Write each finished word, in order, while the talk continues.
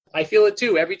I feel it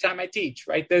too every time I teach,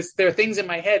 right? There are things in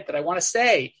my head that I want to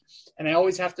say, and I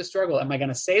always have to struggle. Am I going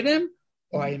to say them,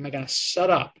 or am I going to shut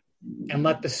up and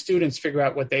let the students figure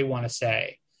out what they want to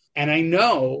say? And I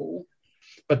know,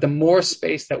 but the more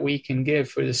space that we can give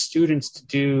for the students to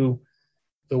do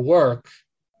the work,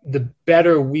 the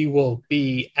better we will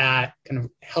be at kind of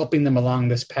helping them along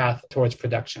this path towards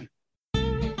production.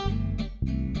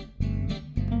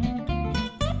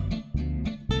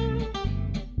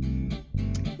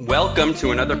 Welcome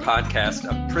to another podcast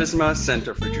of Prizmah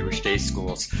Center for Jewish Day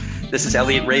Schools. This is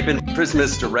Elliot Rabin,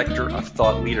 Prizmah's Director of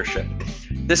Thought Leadership.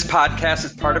 This podcast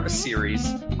is part of a series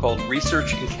called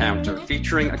Research Encounter,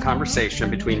 featuring a conversation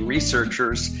between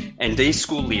researchers and day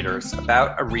school leaders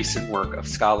about a recent work of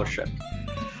scholarship.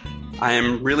 I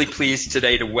am really pleased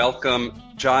today to welcome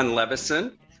John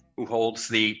Levison, who holds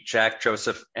the Jack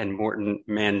Joseph and Morton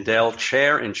Mandel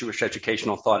Chair in Jewish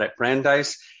Educational Thought at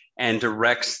Brandeis, and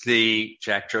directs the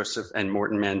Jack Joseph and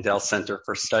Morton Mandel Center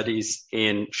for Studies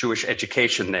in Jewish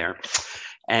Education there.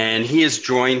 And he is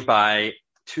joined by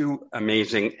two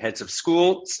amazing heads of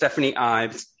school, Stephanie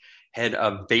Ives, head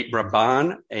of Beit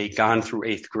Rabban, a gone through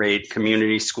 8th grade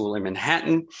community school in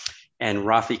Manhattan, and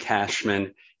Rafi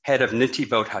Cashman, head of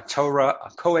Netivot HaTorah, a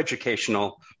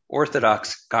coeducational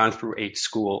Orthodox gone through 8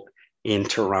 school in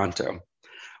Toronto.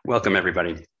 Welcome,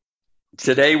 everybody.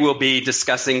 Today, we'll be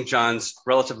discussing John's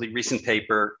relatively recent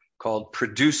paper called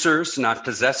Producers, Not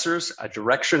Possessors, A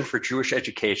Direction for Jewish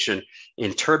Education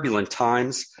in Turbulent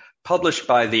Times, published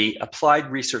by the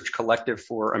Applied Research Collective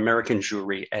for American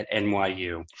Jewry at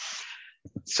NYU.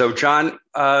 So, John,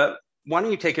 why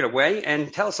don't you take it away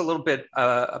and tell us a little bit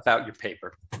about your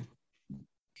paper?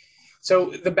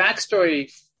 So the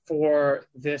backstory for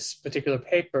this particular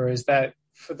paper is that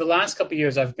for the last couple of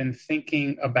years, I've been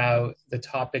thinking about the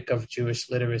topic of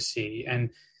Jewish literacy and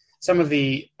some of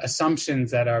the assumptions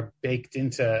that are baked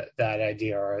into that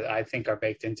idea, or I think are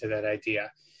baked into that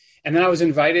idea. And then I was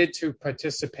invited to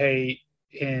participate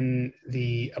in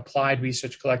the Applied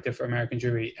Research Collective for American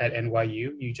Jewry at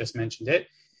NYU. You just mentioned it,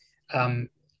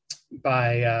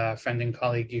 by friend and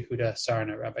colleague Yehuda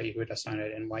Sarna, Rabbi Yehuda Sarna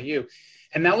at NYU.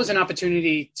 And that was an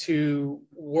opportunity to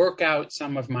work out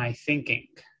some of my thinking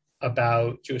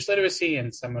about Jewish literacy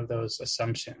and some of those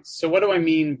assumptions. So what do I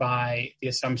mean by the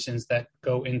assumptions that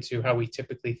go into how we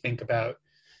typically think about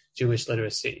Jewish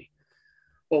literacy?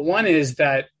 Well, one is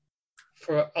that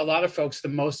for a lot of folks, the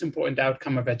most important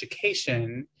outcome of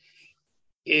education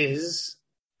is,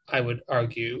 I would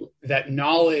argue, that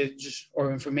knowledge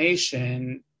or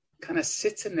information kind of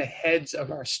sits in the heads of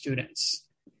our students.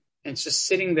 And it's just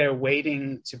sitting there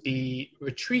waiting to be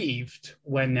retrieved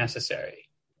when necessary.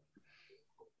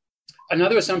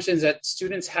 Another assumption is that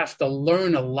students have to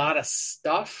learn a lot of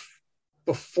stuff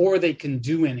before they can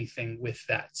do anything with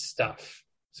that stuff.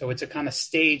 So it's a kind of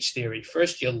stage theory.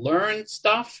 First, you learn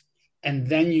stuff, and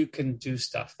then you can do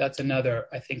stuff. That's another,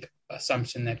 I think,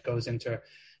 assumption that goes into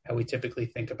how we typically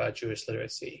think about Jewish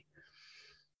literacy.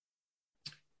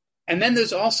 And then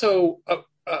there's also a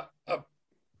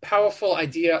powerful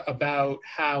idea about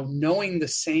how knowing the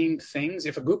same things,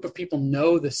 if a group of people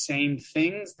know the same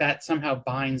things, that somehow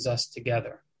binds us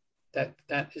together. That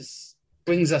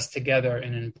brings us together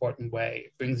in an important way.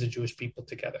 It brings the Jewish people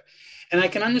together. And I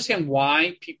can understand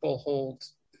why people hold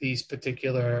these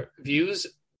particular views,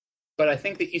 but I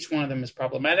think that each one of them is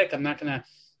problematic. I'm not going to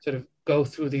sort of go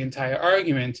through the entire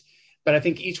argument, but I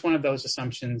think each one of those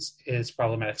assumptions is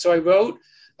problematic. So I wrote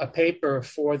a paper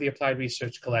for the Applied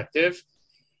Research Collective,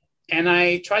 and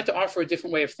I tried to offer a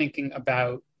different way of thinking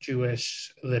about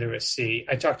Jewish literacy.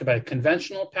 I talked about a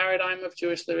conventional paradigm of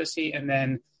Jewish literacy and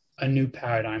then a new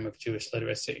paradigm of Jewish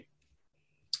literacy.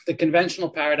 The conventional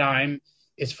paradigm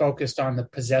is focused on the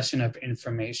possession of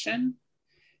information,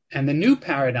 and the new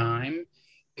paradigm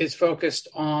is focused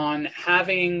on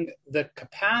having the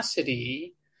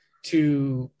capacity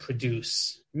to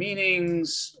produce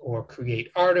meanings or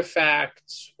create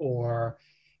artifacts or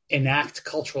enact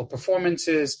cultural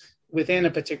performances within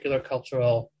a particular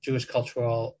Jewish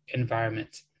cultural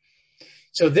environment.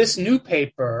 So this new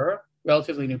paper,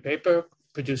 relatively new paper,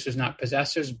 Producers Not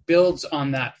Possessors, builds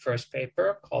on that first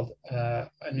paper called A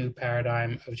New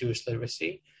Paradigm of Jewish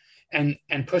Literacy and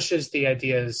pushes the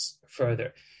ideas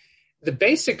further. The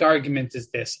basic argument is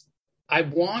this: I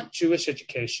want Jewish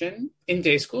education in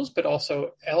day schools, but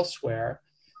also elsewhere,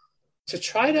 to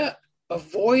try to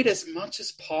avoid as much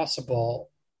as possible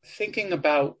thinking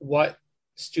about what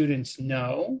students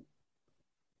know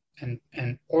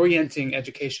and orienting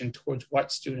education towards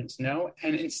what students know,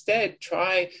 and instead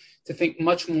try to think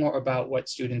much more about what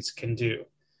students can do,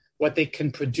 what they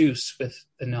can produce with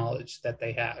the knowledge that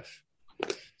they have.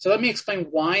 So let me explain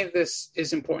why this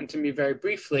is important to me very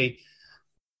briefly.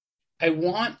 I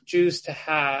want Jews to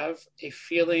have a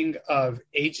feeling of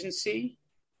agency,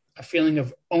 a feeling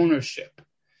of ownership.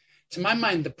 To my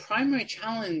mind, the primary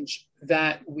challenge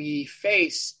that we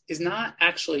face is not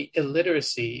actually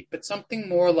illiteracy, but something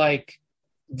more like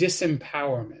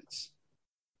disempowerment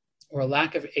or a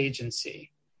lack of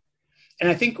agency. And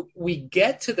I think we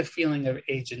get to the feeling of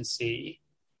agency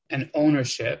and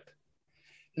ownership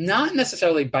not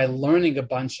necessarily by learning a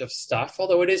bunch of stuff,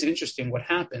 although it is interesting what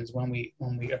happens when we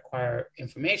acquire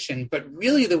information, but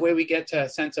really the way we get to a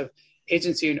sense of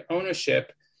agency and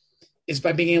ownership is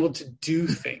by being able to do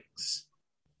things.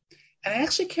 And I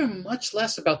actually care much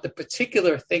less about the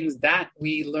particular things that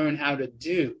we learn how to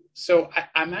do. So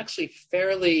I'm actually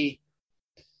fairly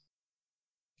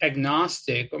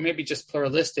agnostic, or maybe just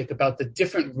pluralistic, about the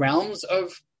different realms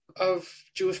of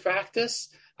Jewish practice.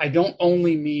 I don't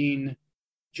only mean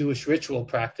Jewish ritual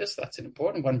practice, that's an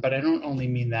important one, but I don't only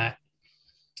mean that.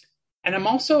 And I'm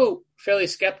also fairly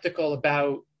skeptical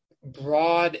about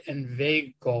broad and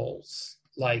vague goals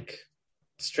like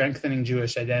strengthening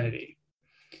Jewish identity.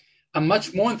 I'm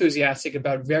much more enthusiastic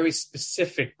about very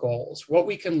specific goals, what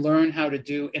we can learn how to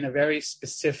do in a very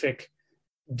specific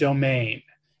domain.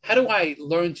 How do I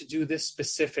learn to do this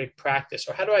specific practice?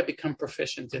 Or how do I become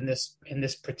proficient in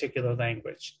this particular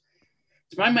language?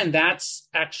 To my mind, that's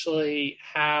actually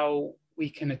how we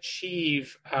can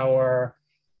achieve our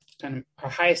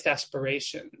highest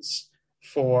aspirations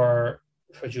for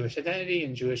Jewish identity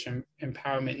and Jewish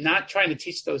empowerment, not trying to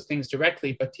teach those things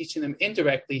directly, but teaching them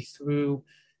indirectly through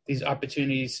these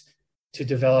opportunities to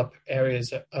develop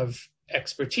areas of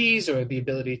expertise or the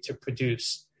ability to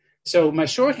produce. So my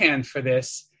shorthand for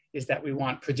this is that we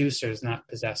want producers, not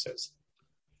possessors.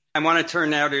 I want to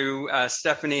turn now to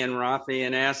Stephanie and Rafi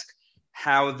and ask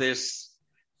how this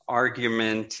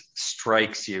argument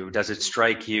strikes you. Does it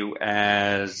strike you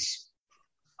as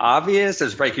obvious?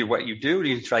 Does it strike you what you do? Do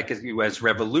you strike you as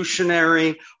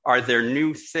revolutionary? Are there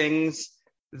new things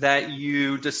that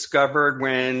you discovered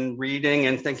when reading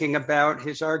and thinking about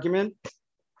his argument?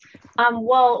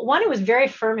 Well, one, it was very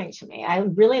affirming to me. I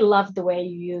really loved the way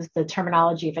you used the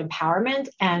terminology of empowerment.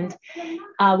 And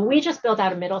we just built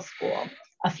out a middle school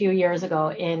a few years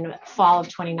ago in fall of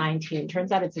 2019.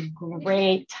 Turns out it's a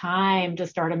great time to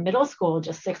start a middle school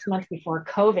just 6 months before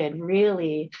COVID,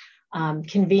 really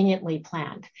conveniently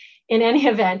planned. In any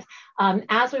event,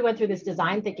 as we went through this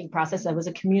design thinking process, that was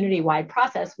a community-wide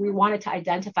process, we wanted to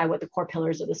identify what the core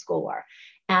pillars of the school were.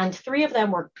 And 3 of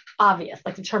them were obvious,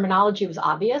 like the terminology was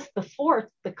obvious. The 4th,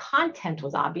 the content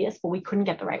was obvious, but we couldn't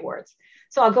get the right words.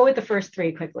 So I'll go with the first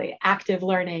 3 quickly: active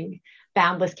learning,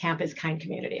 boundless campus, kind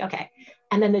community. Okay.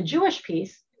 And then the Jewish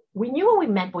piece, we knew what we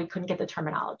meant, but we couldn't get the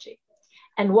terminology.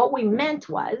 And what we meant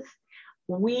was,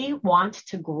 we want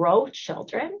to grow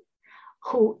children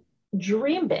who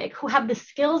dream big, who have the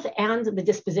skills and the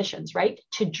dispositions, right,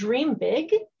 to dream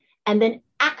big and then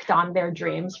act on their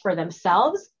dreams for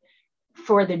themselves,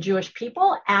 for the Jewish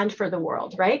people, and for the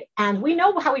world, right? And we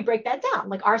know how we break that down.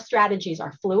 Like, our strategies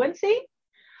are fluency,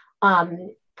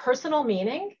 personal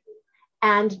meaning,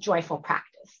 and joyful practice.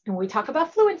 And when we talk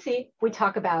about fluency, we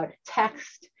talk about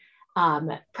text,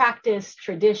 practice,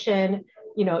 tradition,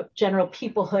 general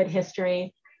peoplehood,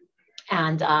 history,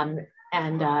 and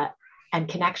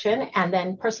connection. And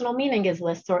then personal meaning is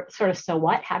sort of, so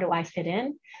what? How do I fit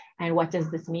in? And what does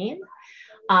this mean?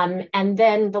 And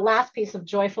then the last piece of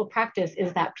joyful practice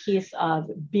is that piece of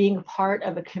being part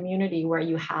of a community where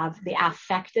you have the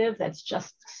affective that's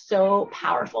just so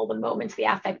powerful, the moments, the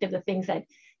affective, the things that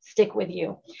stick with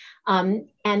you.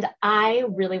 And I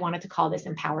really wanted to call this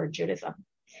empowered Judaism.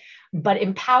 But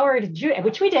empowered Judaism,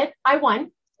 which we did, I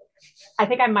won. I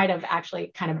think I might have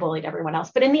actually kind of bullied everyone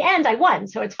else, but in the end I won,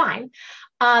 so it's fine.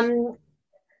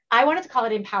 I wanted to call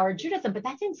it empowered Judaism, but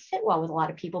that didn't sit well with a lot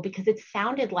of people because it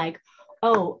sounded like,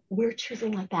 oh, we're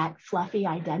choosing like that fluffy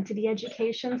identity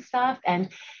education stuff. And,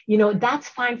 that's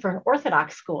fine for an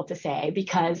Orthodox school to say,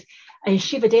 because a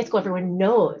yeshiva day school, everyone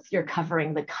knows you're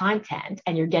covering the content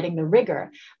and you're getting the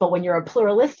rigor. But when you're a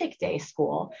pluralistic day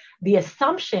school, the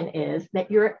assumption is that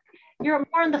you're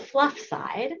more on the fluff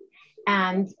side,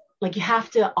 and like you have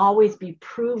to always be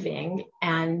proving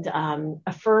and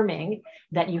affirming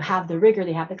that you have the rigor,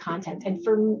 that you have the content.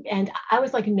 And I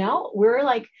was like, no, we're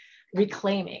like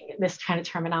reclaiming this kind of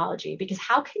terminology, because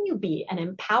how can you be an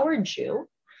empowered Jew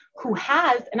who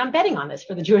has, and I'm betting on this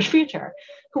for the Jewish future,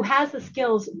 who has the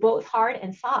skills, both hard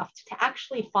and soft, to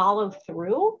actually follow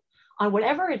through on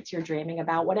whatever it's you're dreaming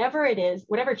about, whatever it is,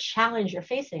 whatever challenge you're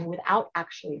facing, without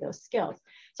actually those skills.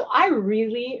 So I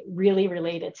really, really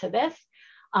related to this.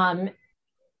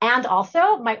 And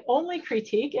also, my only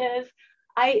critique is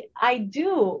I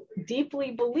do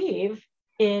deeply believe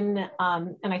in,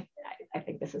 and I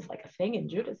think this is like a thing in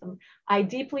Judaism, I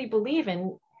deeply believe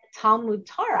in Talmud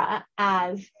Torah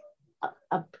as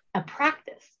a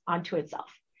practice unto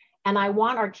itself. And I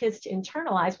want our kids to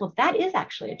internalize, well, that is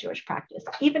actually a Jewish practice.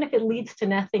 Even if it leads to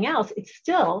nothing else, it's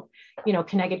still,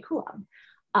 Keneged Kulam.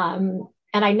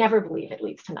 And I never believe it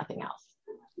leads to nothing else.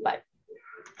 But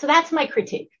so that's my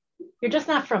critique. You're just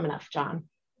not from enough, John.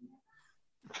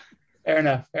 Fair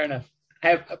enough. I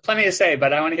have plenty to say,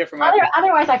 but I want to hear from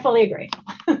otherwise, I fully agree.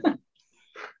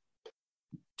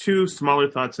 Two smaller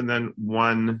thoughts, and then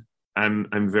one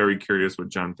I'm very curious what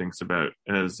John thinks about,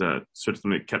 as sort of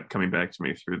something that kept coming back to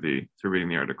me through reading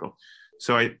the article.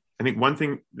 So I think one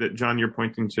thing that, John, you're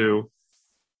pointing to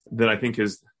that I think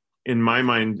is, in my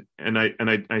mind, and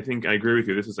I think I agree with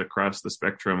you, this is across the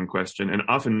spectrum question and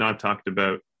often not talked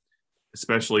about,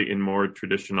 especially in more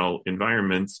traditional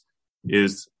environments,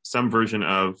 is some version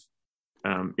of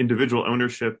individual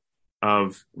ownership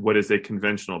of what is a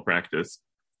conventional practice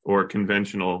or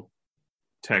conventional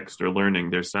text or learning.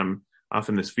 There's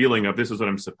often this feeling of, this is what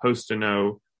I'm supposed to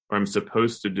know or I'm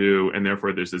supposed to do, and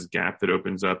therefore there's this gap that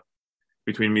opens up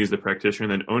between me as the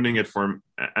practitioner and then owning it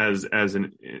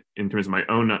in terms of my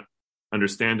own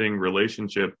understanding,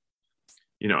 relationship.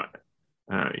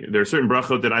 There are certain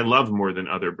brachot that I love more than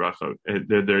other brachot.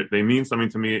 They mean something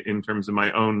to me in terms of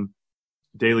my own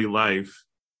daily life.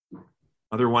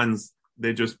 Other ones,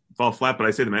 they just fall flat, but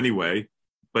I say them anyway.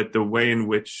 But the way in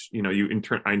which, I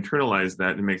internalize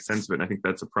that and make sense of it, I think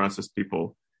that's a process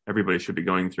everybody should be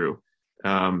going through.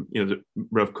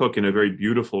 Rav Kook, in a very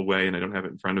beautiful way, and I don't have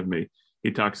it in front of me,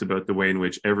 he talks about the way in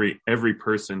which every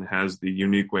person has the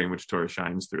unique way in which Torah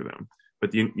shines through them.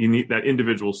 But you need, that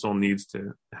individual soul needs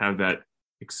to have that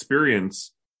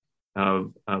experience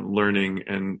of learning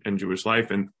and Jewish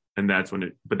life, and that's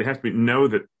when but they have to know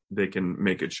that they can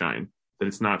make it shine, that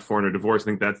it's not foreign or divorced.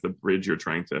 I think that's the bridge you're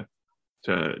trying to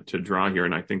draw here,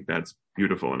 and I think that's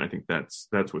beautiful, and I think that's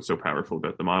what's so powerful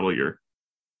about the model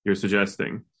you're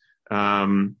suggesting.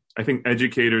 I think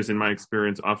educators, in my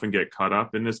experience, often get caught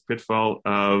up in this pitfall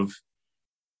of,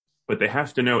 but they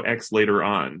have to know X later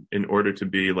on in order to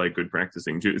be like good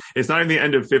practicing Jews. It's not in the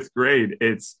end of fifth grade.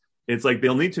 It's like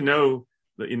they'll need to know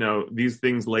that, these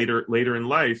things later in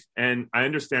life. And I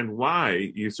understand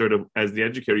why you sort of, as the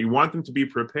educator, you want them to be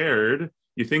prepared.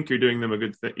 You think you're doing them a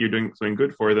good thing, you're doing something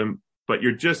good for them, but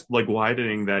you're just like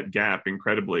widening that gap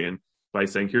incredibly. And by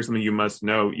saying, here's something you must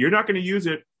know, you're not going to use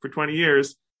it for 20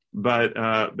 years, but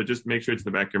just make sure it's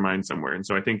in the back of your mind somewhere. And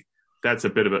so I think that's a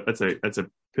bit of that's a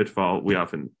pitfall we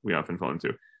often fall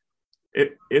into.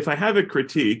 If I have a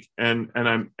critique, and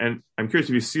I'm curious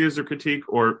if you see it as a critique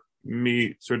or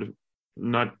me sort of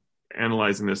not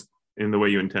analyzing this in the way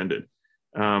you intended.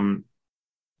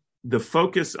 The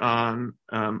focus on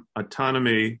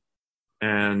autonomy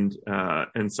and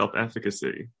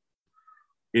self-efficacy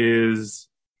is,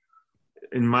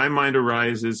 in my mind,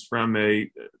 arises from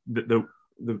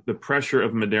the pressure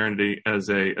of modernity as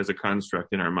a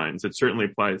construct in our minds. It certainly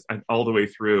applies all the way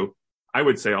through. I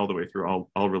would say all the way through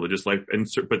all religious life,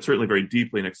 but certainly very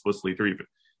deeply and explicitly through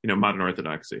even modern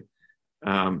Orthodoxy.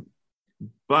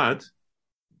 But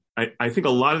I think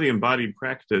a lot of the embodied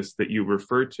practice that you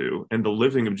refer to and the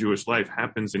living of Jewish life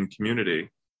happens in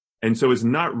community, and so it's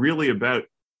not really about,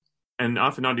 and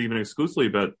often not even exclusively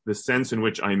about, the sense in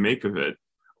which I make of it,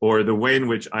 or the way in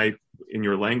which I, in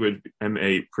your language, am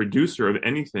a producer of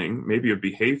anything, maybe of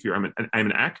behavior. I'm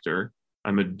an actor,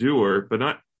 I'm a doer, but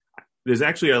not. There's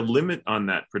actually a limit on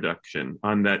that production,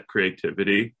 on that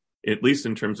creativity, at least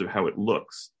in terms of how it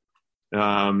looks.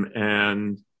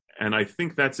 And I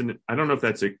think I don't know if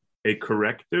that's a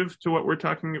corrective to what we're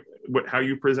talking, how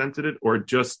you presented it, or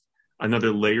just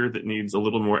another layer that needs a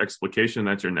little more explication.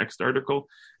 That's your next article.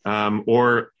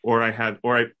 Or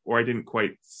I didn't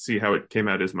quite see how it came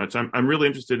out as much. I'm really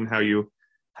interested in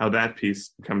how that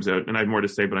piece comes out, and I have more to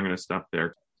say, but I'm going to stop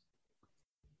there.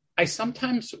 I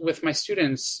sometimes, with my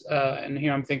students, and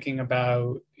here I'm thinking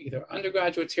about either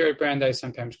undergraduates here at Brandeis,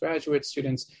 sometimes graduate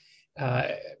students,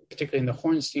 particularly in the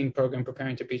Hornstein program,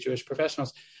 preparing to be Jewish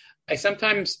professionals, I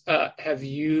sometimes have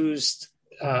used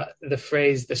the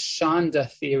phrase, the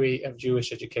Shanda theory of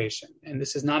Jewish education. And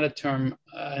this is not a term,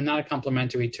 not a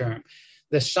complimentary term.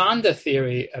 The Shanda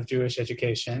theory of Jewish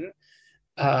education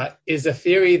is a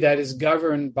theory that is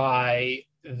governed by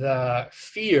the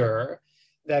fear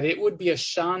that it would be a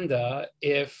Shanda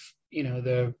if,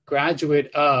 the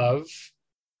graduate of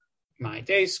my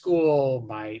day school,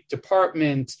 my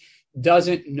department,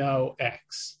 doesn't know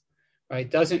X, right?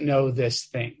 Doesn't know this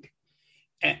thing.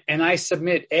 and I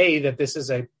submit, A, that this is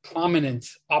a prominent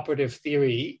operative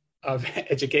theory of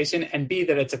education, and B,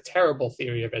 that it's a terrible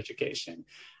theory of education.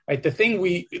 Right?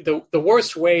 The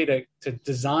worst way to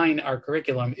design our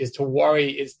curriculum is to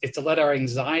worry, is to let our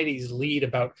anxieties lead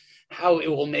about how it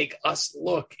will make us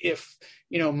look if,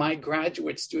 my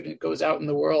graduate student goes out in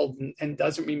the world and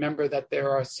doesn't remember that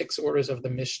there are 6 orders of the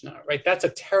Mishnah, right? That's a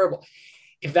terrible,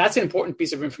 if that's an important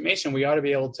piece of information, we ought to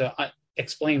be able to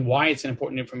explain why it's an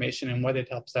important information and what it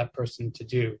helps that person to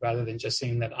do, rather than just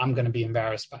saying that I'm going to be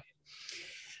embarrassed by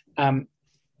it.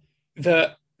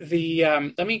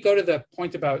 Let me go to the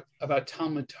point about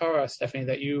Talmud Torah, Stephanie,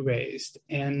 that you raised,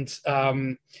 and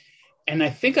I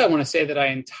think I want to say that I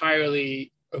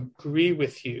entirely agree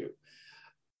with you.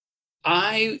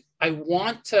 I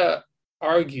want to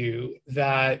argue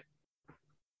that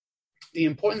the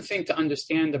important thing to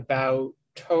understand about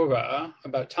Torah,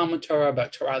 about Talmud Torah,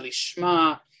 about Torah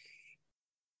Lishma,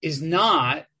 is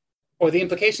not, or the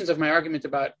implications of my argument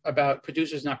about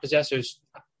producers, not possessors,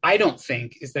 I don't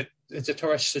think is that the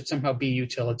Torah should somehow be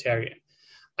utilitarian.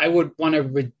 I would want to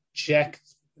reject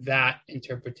that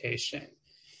interpretation.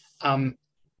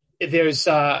 There's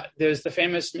the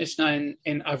famous Mishnah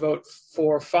in Avot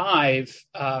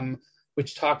 4:5,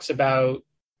 which talks about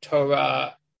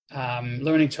Torah,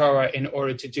 learning Torah in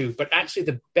order to do. But actually,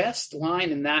 the best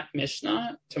line in that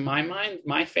Mishnah, to my mind,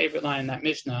 my favorite line in that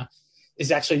Mishnah,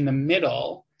 is actually in the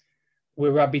middle,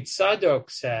 where Rabbi Tzadok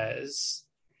says,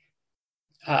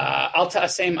 Al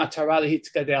ta'asem atara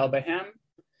lehitkadel behem,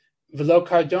 v'lo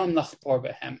kardon lachpor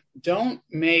behem. Don't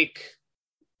make,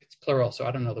 it's plural, so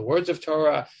I don't know the words of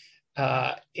Torah,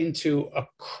 into a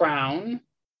crown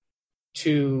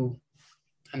to,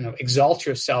 exalt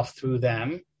yourself through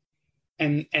them,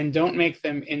 and don't make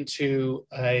them into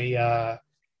a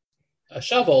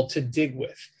shovel to dig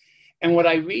with. And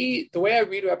the way I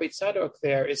read Rabbi Tzadok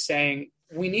there is saying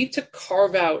we need to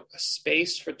carve out a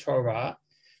space for Torah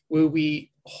where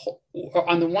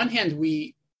on the one hand,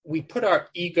 we put our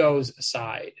egos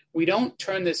aside. We don't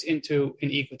turn this into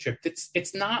an ego trip.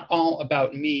 It's not all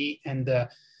about me and the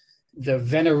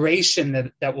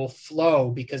veneration that will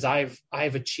flow because I've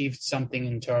achieved something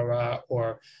in Torah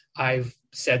or I've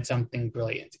said something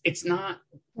brilliant. It's not.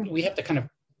 We have to kind of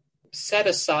set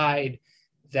aside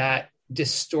that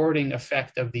distorting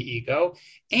effect of the ego,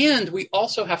 and we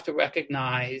also have to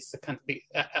recognize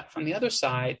from the other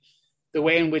side the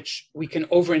way in which we can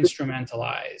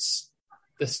over-instrumentalize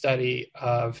the study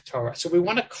of Torah. So we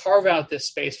want to carve out this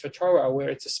space for Torah where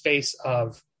it's a space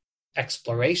of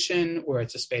exploration, where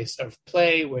it's a space of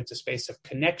play, where it's a space of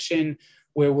connection,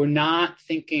 where we're not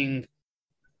thinking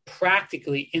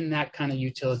practically in that kind of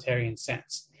utilitarian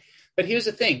sense. But here's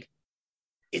the thing.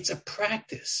 It's a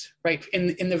practice, right?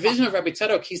 In the vision of Rabbi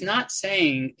Tzadok, he's not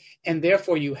saying, and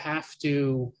therefore you have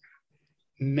to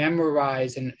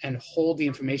memorize and hold the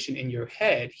information in your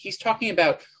head. He's talking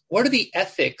about what are the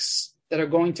ethics that are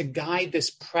going to guide this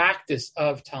practice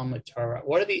of Talmud Torah?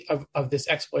 What are the of this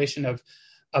exploration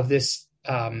of this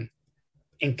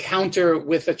encounter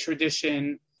with a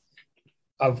tradition,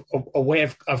 of a way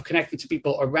of connecting to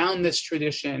people around this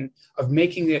tradition, of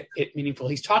making it meaningful.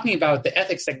 He's talking about the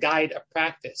ethics that guide a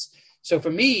practice. So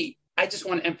for me, I just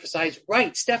want to emphasize,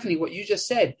 right, Stephanie, what you just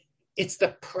said, it's the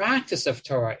practice of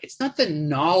Torah. It's not the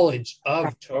knowledge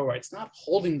of Torah. It's not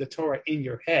holding the Torah in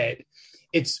your head.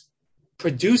 It's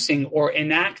producing or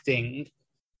enacting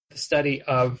the study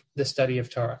of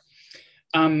Torah.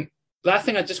 Last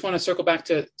thing, I just want to circle back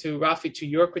to Rafi, to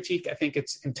your critique. I think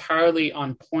it's entirely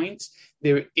on point.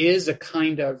 There is a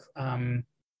kind of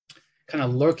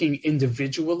lurking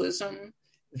individualism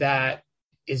that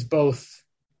is both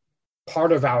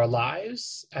part of our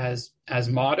lives as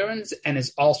moderns and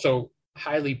is also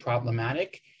highly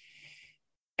problematic.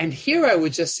 And here I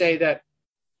would just say that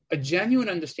a genuine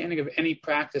understanding of any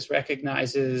practice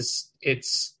recognizes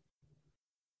its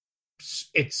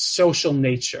social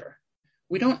nature.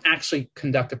 We don't actually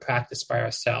conduct a practice by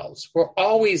ourselves. We're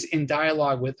always in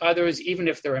dialogue with others, even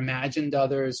if they're imagined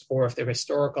others or if they're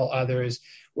historical others.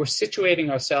 We're situating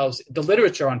ourselves. The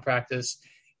literature on practice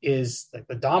is like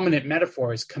the dominant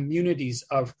metaphor is communities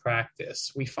of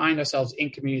practice. We find ourselves in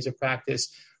communities of practice.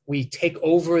 We take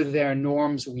over their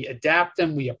norms. We adapt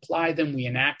them. We apply them. We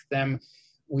enact them.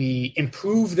 We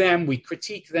improve them. We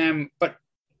critique them. But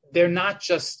they're not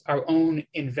just our own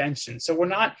invention. So we're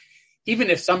not, even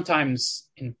if sometimes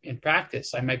in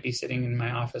practice, I might be sitting in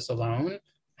my office alone.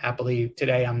 Happily,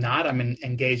 today I'm not. I'm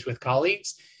engaged with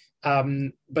colleagues.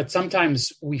 But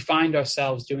sometimes we find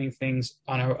ourselves doing things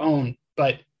on our own.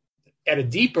 But at a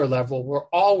deeper level, we're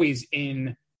always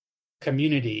in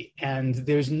community. And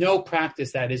there's no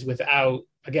practice that is without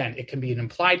again, it can be an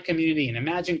implied community, an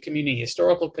imagined community,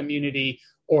 historical community,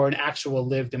 or an actual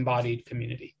lived embodied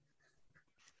community.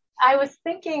 I was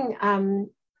thinking,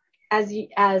 as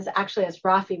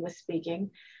Rafi was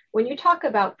speaking, when you talk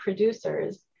about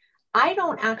producers, I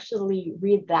don't actually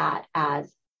read that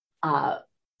as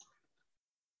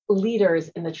leaders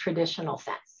in the traditional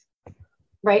sense,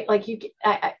 right? Like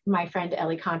my friend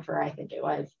Ellie Confer, I think it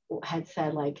was, had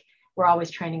said, like, we're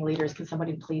always training leaders. Can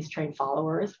somebody please train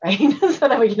followers, right? So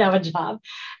that we can have a job.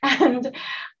 And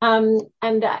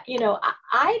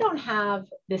I don't have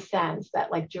the sense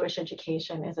that like Jewish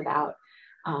education is about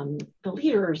the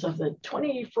leaders of the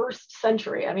 21st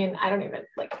century. I mean, I don't know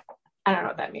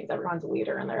what that means. Everyone's a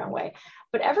leader in their own way,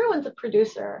 but everyone's a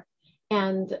producer.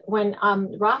 And when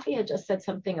Rafi had just said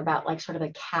something about like sort of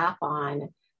a cap on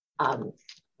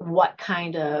what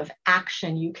kind of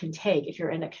action you can take if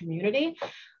you're in a community,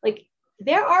 like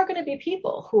there are going to be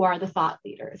people who are the thought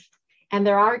leaders, and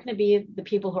there are going to be the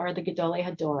people who are the Gedolei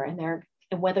Hador, and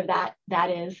whether that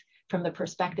is from the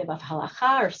perspective of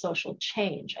halacha or social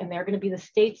change, and they're going to be the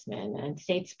statesmen and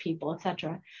statespeople,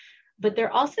 etc. But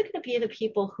they're also going to be the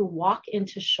people who walk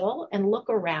into shul and look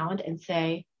around and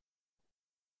say,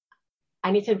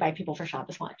 I need to invite people for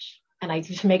Shabbos lunch, and I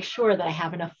need to make sure that I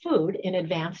have enough food in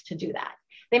advance to do that.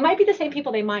 They might be the same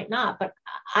people, they might not, but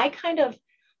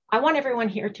I want everyone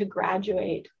here to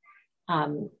graduate.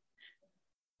 I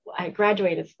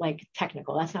graduate is like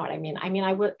technical. That's not what I mean. I mean,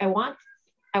 I want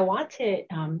to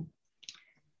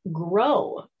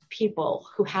grow people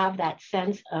who have that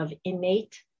sense of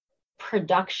innate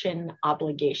production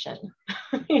obligation.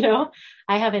 I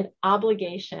have an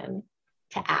obligation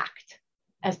to act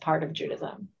as part of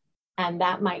Judaism. And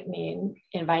that might mean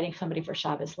inviting somebody for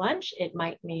Shabbos lunch. It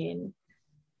might mean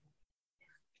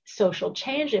social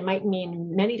change. It might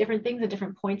mean many different things at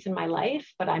different points in my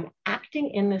life, but I'm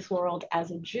acting in this world as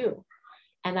a Jew,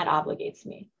 and that obligates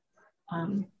me.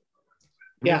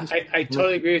 Yeah, I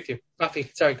totally agree with you. Rafi,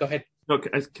 sorry, go ahead. Okay,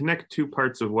 I connect two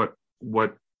parts of what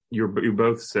you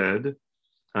both said,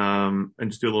 and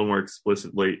just do a little more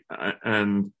explicitly.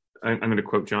 And I'm going to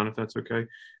quote John, if that's okay.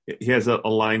 He has a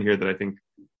line here that I think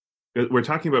we're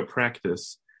talking about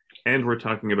practice, and we're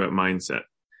talking about mindset.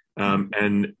 But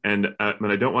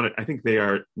I don't want to. I think they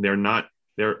are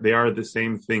the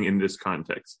same thing in this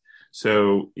context.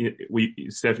 So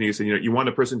Stephanie, you said, you want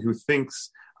a person who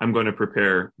thinks I'm going to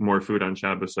prepare more food on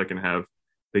Shabbos so I can have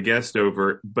the guest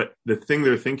over, but the thing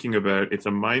they're thinking about, it's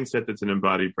a mindset that's an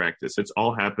embodied practice. It's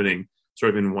all happening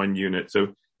sort of in one unit.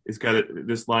 So it's got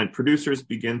this line: producers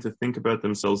begin to think about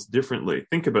themselves differently,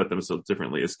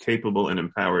 as capable and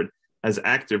empowered, as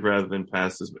active rather than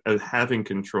passive, as having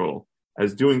control,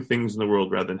 as doing things in the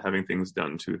world rather than having things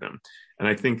done to them. And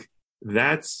I think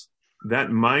that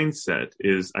mindset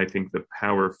is, I think, the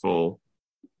powerful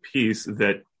piece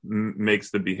that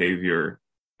makes the behavior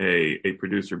a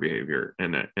producer behavior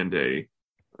and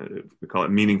we call it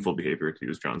meaningful behavior, to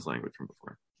use John's language from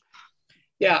before.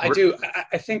 Yeah, I do.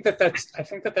 I think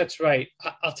that's right.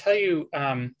 I'll tell you,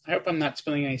 I hope I'm not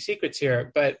spilling any secrets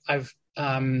here, but I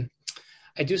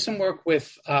do some work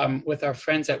with our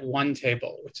friends at One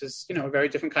Table, which is, a very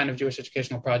different kind of Jewish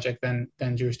educational project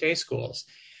than Jewish day schools.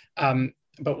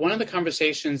 But one of the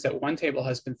conversations that One Table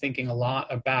has been thinking a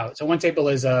lot about, so One Table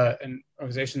is an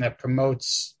organization that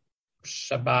promotes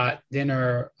Shabbat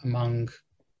dinner among,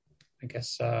 I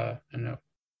guess,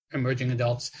 emerging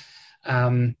adults,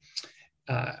 and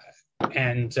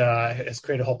has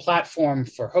created a whole platform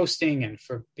for hosting and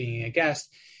for being a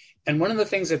guest. And one of the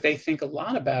things that they think a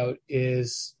lot about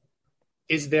is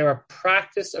there a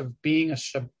practice of being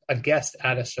a guest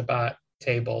at a Shabbat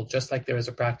table, just like there is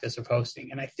a practice of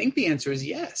hosting? And I think the answer is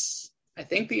yes. I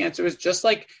think the answer is just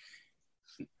like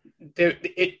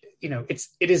it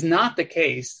is not the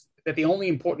case that the only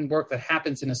important work that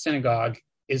happens in a synagogue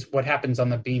is what happens on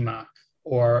the bima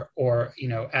or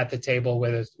at the table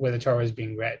where the Torah is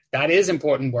being read. That is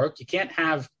important work. You can't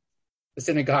have the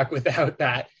synagogue without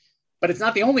that. But it's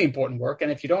not the only important work.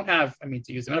 And if you don't have, to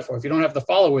use the metaphor, if you don't have the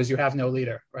followers, you have no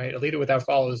leader, right? A leader without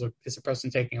followers is a person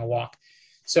taking a walk.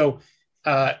 So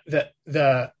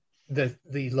the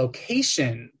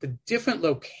location, the different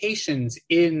locations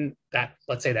in that,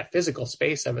 let's say that physical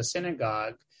space of a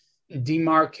synagogue,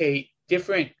 demarcate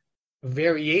different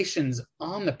variations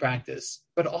on the practice,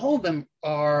 but all of them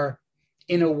are,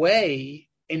 in a way,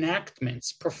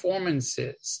 enactments,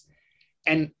 performances.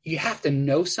 And you have to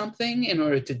know something in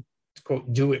order to,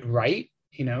 quote, do it right.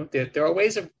 There are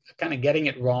ways of kind of getting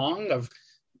it wrong, of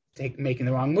making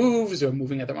the wrong moves or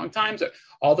moving at the wrong times, or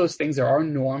all those things. There are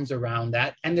norms around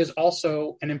that. And there's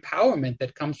also an empowerment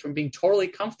that comes from being totally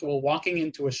comfortable walking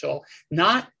into a shul,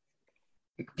 not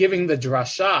giving the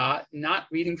drasha, not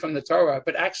reading from the Torah,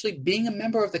 but actually being a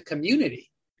member of the community.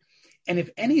 And if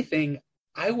anything,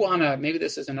 I want to, maybe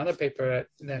this is another paper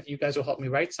that you guys will help me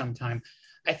write sometime.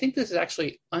 I think this is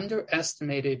actually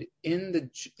underestimated in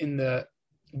the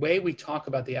way we talk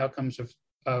about the outcomes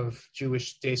of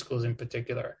Jewish day schools in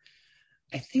particular.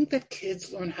 I think that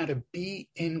kids learn how to be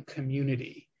in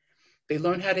community. They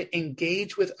learn how to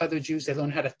engage with other Jews. They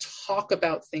learn how to talk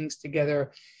about things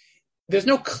together. There's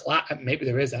no class, maybe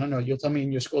there is, I don't know, you'll tell me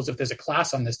in your schools if there's a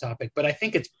class on this topic, but I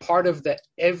think it's part of the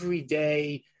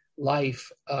everyday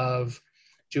life of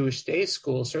Jewish day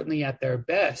schools, certainly at their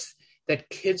best, that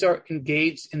kids are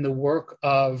engaged in the work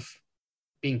of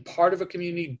being part of a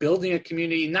community, building a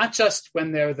community, not just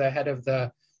when they're the head of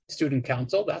the student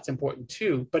council, that's important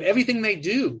too, but everything they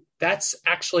do, that's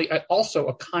actually also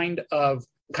a kind of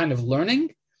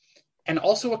learning and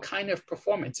also a kind of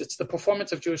performance. It's the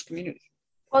performance of Jewish community.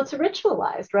 Well, it's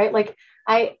ritualized, right? Like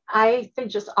I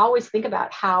just always think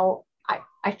about how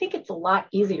I think it's a lot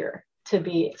easier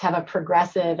to have a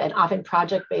progressive and often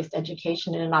project-based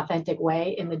education in an authentic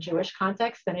way in the Jewish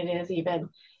context than it is even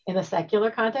in the secular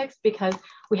context, because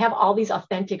we have all these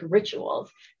authentic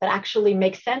rituals that actually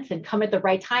make sense and come at the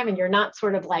right time. And you're not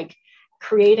sort of like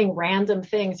creating random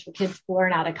things for kids to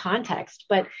learn out of context.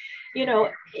 But, you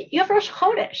have Rosh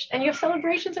Chodesh and you have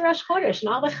celebrations of Rosh Chodesh and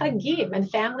all the Chagim,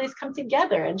 and families come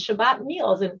together and Shabbat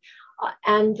meals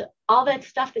and all that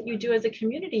stuff that you do as a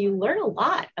community. You learn a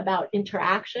lot about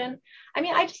interaction. I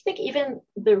mean, I just think even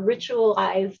the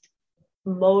ritualized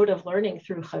mode of learning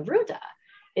through Chavruta,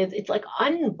 it's like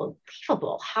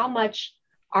unbelievable how much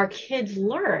our kids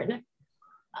learn.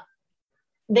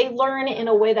 They learn in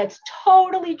a way that's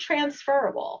totally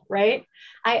transferable, right?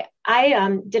 I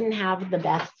didn't have the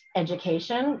best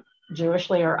education,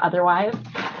 Jewishly or otherwise,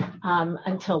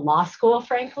 until law school,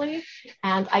 frankly.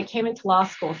 And I came into law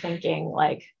school thinking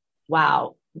like,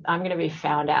 wow, I'm going to be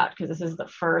found out because this is the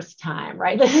first time,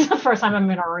 right? This is the first time I'm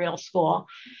in a real school.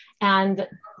 And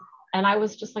I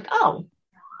was just like, oh,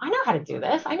 I know how to do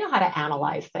this. I know how to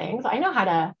analyze things. I know how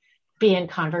to be in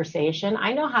conversation.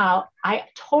 I know how I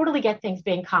totally get things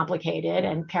being complicated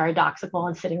and paradoxical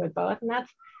and sitting with both. And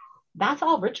that's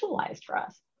all ritualized for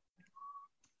us.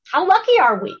 How lucky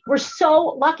are we? We're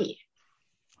so lucky.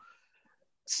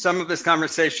 Some of this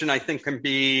conversation, I think, can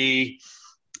be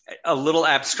a little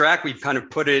abstract. We've kind of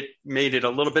made it a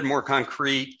little bit more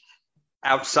concrete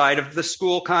outside of the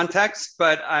school context.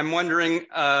 But I'm wondering,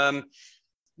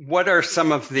 what are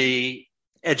some of the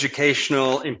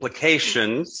educational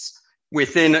implications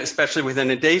especially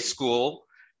within a day school,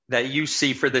 that you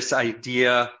see for this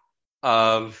idea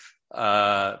of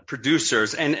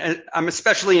producers? And I'm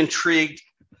especially intrigued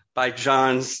by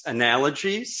John's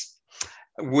analogies,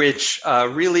 which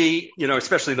really,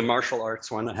 especially the martial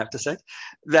arts one, I have to say,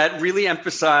 that really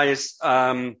emphasize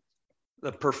the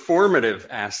performative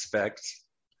aspect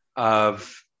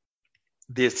of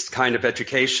this kind of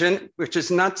education, which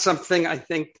is not something I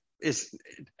think is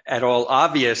at all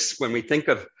obvious when we think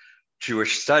of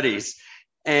Jewish studies.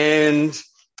 And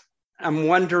I'm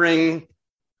wondering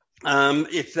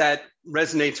if that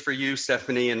resonates for you,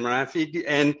 Stephanie and Rafi,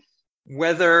 and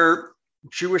whether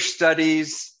Jewish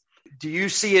studies, do you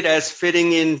see it as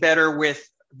fitting in better with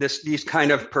these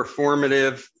kind of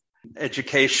performative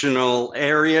educational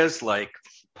areas like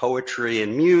poetry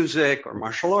and music or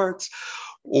martial arts,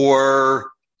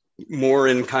 or more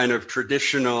in kind of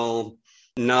traditional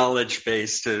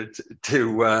knowledge-based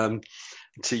to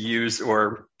use,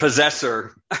 or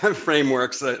possessor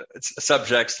frameworks,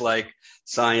 subjects like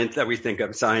science that we think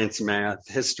of, science, math,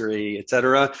 history,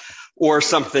 etc., or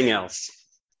something else?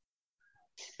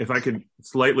 If I could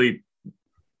slightly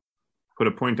put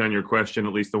a point on your question,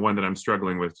 at least the one that I'm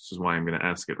struggling with, which is why I'm going to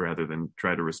ask it rather than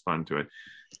try to respond to it,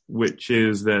 which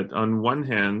is that on one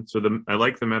hand, I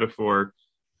like the metaphor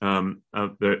of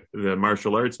the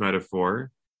martial arts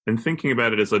metaphor, and thinking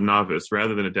about it as a novice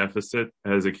rather than a deficit,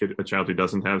 as a child who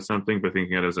doesn't have something, but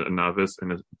thinking of it as a novice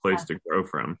and a place to grow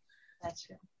from. That's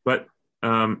true. But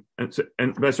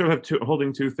but I sort of have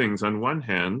holding two things. On one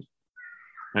hand,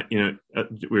 we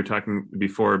were talking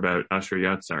before about Asher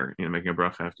Yatzar, making a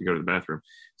bracha have to go to the bathroom.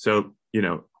 So,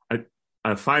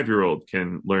 a 5-year-old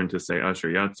can learn to say Asher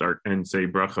Yatzar and say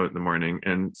bracha in the morning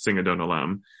and sing Adon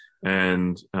Olam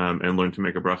and learn to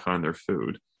make a bracha on their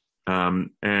food.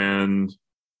 And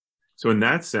so in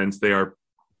that sense, they are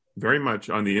very much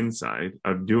on the inside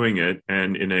of doing it,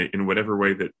 and in whatever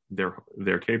way that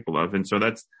they're capable of. And so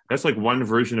that's like one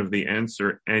version of the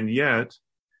answer. And yet,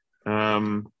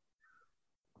 in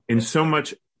so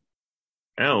much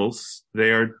else,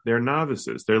 they're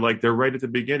novices. They're right at the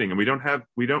beginning, and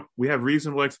we have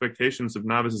reasonable expectations of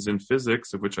novices in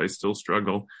physics, of which I still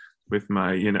struggle with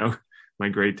my my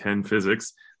grade 10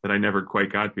 physics that I never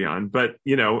quite got beyond. But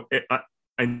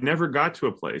I never got to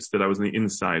a place that I was on the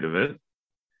inside of it.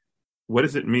 What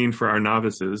does it mean for our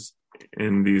novices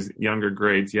in these younger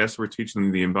grades? Yes, we're teaching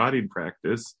them the embodied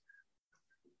practice,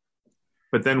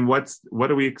 but then what does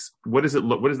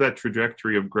that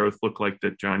trajectory of growth look like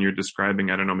that, John, you're describing?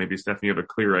 I don't know, maybe Stephanie, you have a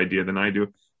clearer idea than I do,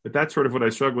 but that's sort of what I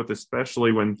struggle with,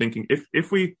 especially when thinking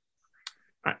if we,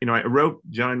 I wrote,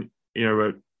 John,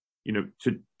 does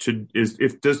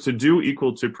to do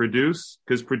equal to produce?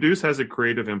 Because produce has a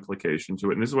creative implication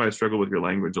to it, and this is why I struggle with your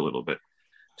language a little bit.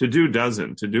 To do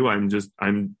doesn't. To do, I'm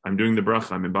doing the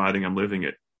bracha, I'm embodying, I'm living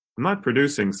it. I'm not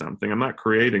producing something. I'm not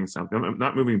creating something. I'm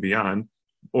not moving beyond.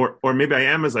 Or maybe I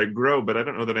am as I grow, but I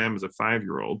don't know that I am as a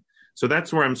 5-year-old. So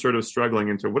that's where I'm sort of struggling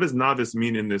into what does novice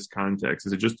mean in this context?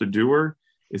 Is it just a doer?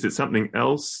 Is it something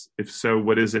else? If so,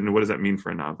 what is it, and what does that mean for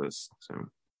a novice? So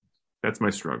that's my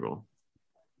struggle.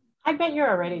 I bet you're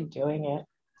already doing it.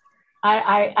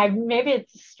 I maybe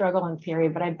it's a struggle in theory,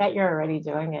 but I bet you're already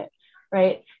doing it,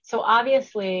 right? So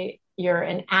obviously you're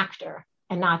an actor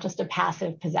and not just a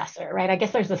passive possessor, right? I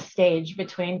guess there's a stage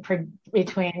between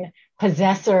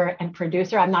possessor and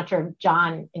producer. I'm not sure if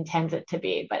John intends it to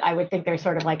be, but I would think there's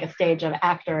sort of like a stage of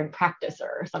actor and practicer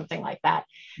or something like that.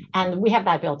 And we have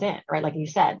that built in, right? Like you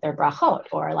said, they're brachot,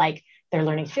 or like they're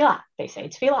learning tefillah. They say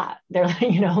tefillah.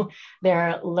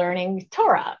 They're learning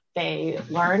Torah. They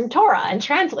learn Torah and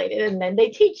translate it, and then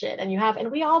they teach it.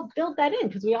 And we all build that in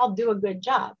because we all do a good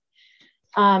job.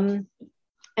 And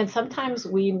sometimes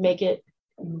we make it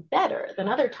better than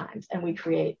other times, and we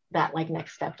create that like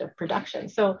next step of production.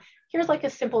 So here's like a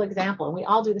simple example, and we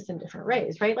all do this in different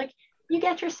ways, right? Like you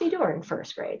get your Siddur in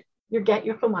first grade, you get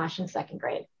your Chumash in second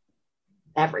grade.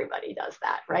 Everybody does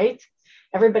that, right?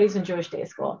 Everybody's in Jewish day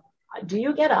school. Do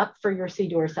you get up for your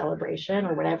Siddur celebration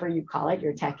or whatever you call it,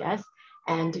 your tekes,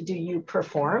 and do you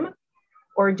perform,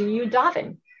 or do you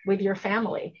daven with your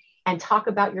family and talk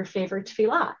about your favorite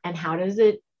tefillah and how does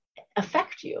it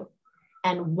affect you?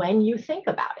 And when you think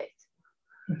about it,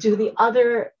 do the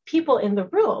other people in the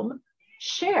room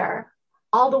share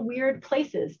all the weird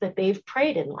places that they've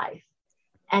prayed in life?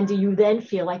 And do you then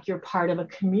feel like you're part of a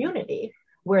community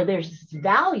where there's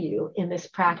value in this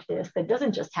practice that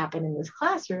doesn't just happen in this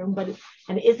classroom,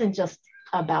 and isn't just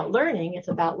about learning, it's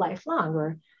about lifelong?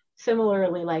 Or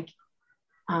similarly, like,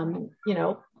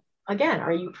 again,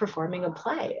 are you performing a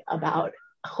play about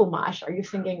Chumash? Are you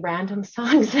singing random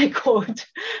songs that quote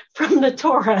from the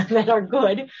Torah that are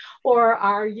good? Or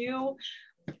are you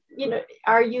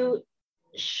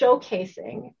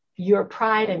showcasing your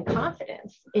pride and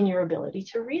confidence in your ability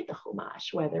to read the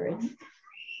Chumash, whether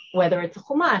it's a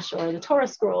Chumash or the Torah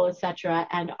scroll, etc.?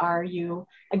 And are you,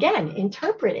 again,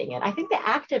 interpreting it? I think the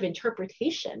act of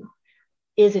interpretation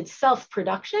is itself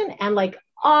production, and like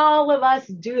all of us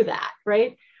do that,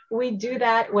 right? We do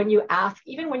that when you ask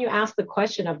the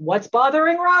question of what's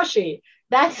bothering Rashi.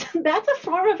 That's a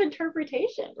form of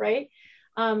interpretation, right?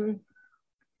 I don't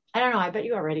know. I bet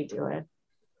you already do it.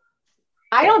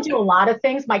 I don't do a lot of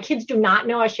things. My kids do not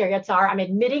know Asher Yatzar. I'm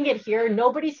admitting it here.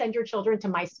 Nobody send your children to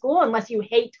my school unless you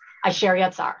hate Asher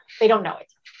Yatzar. They don't know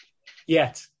it.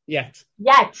 Yet.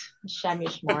 Shem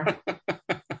Yishmor.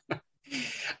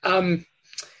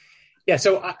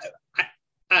 So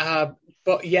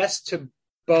but yes to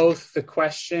both the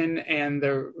question and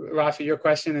Rafi, your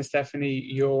question, and Stephanie,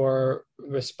 your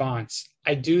response.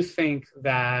 I do think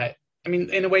that,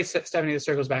 in a way, Stephanie, this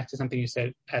circles back to something you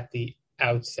said at the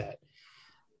outset.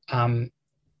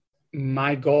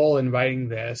 My goal in writing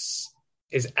this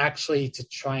is actually to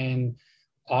try and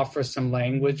offer some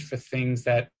language for things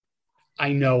that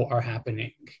I know are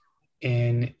happening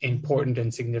in important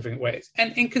and significant ways,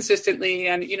 and inconsistently,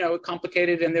 and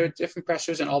complicated, and there are different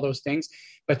pressures and all those things,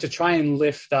 but to try and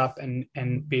lift up and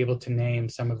be able to name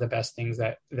some of the best things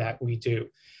that we do.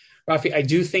 Rafi, I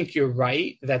do think you're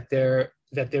right that there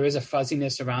is a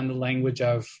fuzziness around the language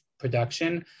of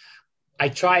production. I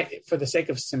try, for the sake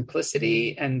of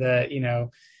simplicity and in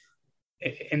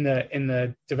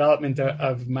the development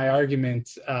of my argument,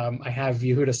 I have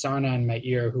Yehuda Sarna in my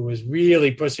ear, who was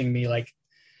really pushing me, like,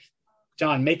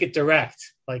 John, make it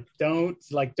direct. I don't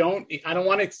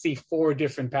want to see 4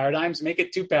 different paradigms. Make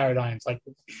it 2 paradigms.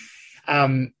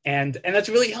 And that's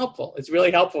really helpful. It's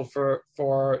really helpful for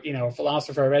a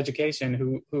philosopher of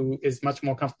education who is much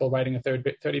more comfortable writing a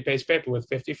 30-page paper with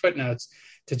 50 footnotes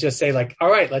to just say, like,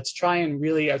 all right, let's try and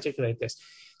really articulate this.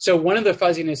 So one of the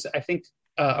fuzziness, I think,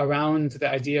 around the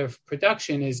idea of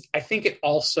production is, I think it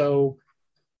also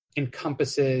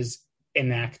encompasses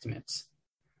enactment.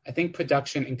 I think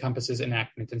production encompasses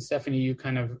enactment. And Stephanie, you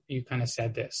kind of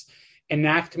said this.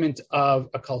 Enactment of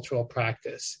a cultural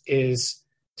practice is,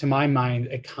 to my mind,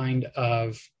 a kind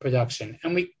of production.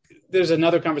 And there's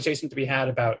another conversation to be had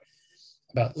about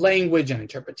language and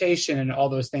interpretation and all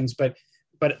those things, but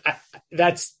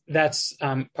that's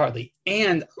partly.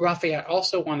 And Rafi, I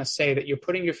also want to say that you're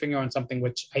putting your finger on something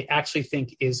which I actually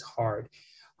think is hard.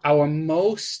 Our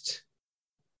most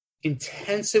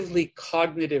intensively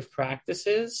cognitive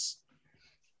practices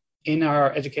in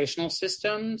our educational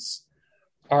systems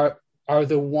are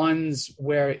the ones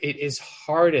where it is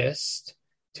hardest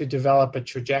to develop a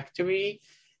trajectory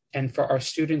and for our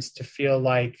students to feel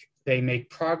like they make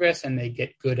progress and they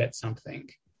get good at something.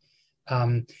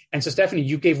 And so, Stephanie,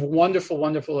 you gave wonderful,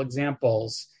 wonderful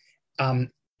examples. And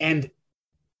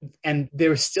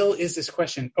there still is this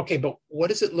question, okay, but what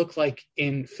does it look like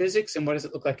in physics, and what does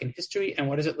it look like in history, and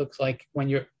what does it look like when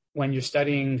you're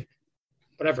studying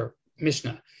whatever,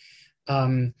 Mishnah?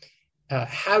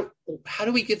 How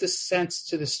do we give the sense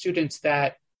to the students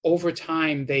that over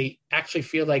time they actually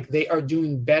feel like they are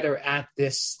doing better at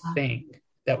this thing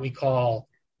that we call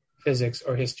physics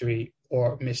or history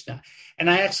or Mishnah? And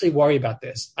I actually worry about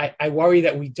this. I worry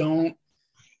that we don't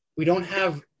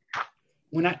have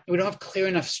clear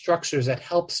enough structures that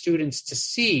help students to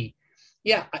see,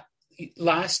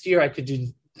 last year I could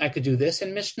do this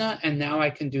in Mishnah, and now I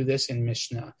can do this in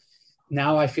Mishnah.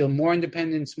 Now I feel more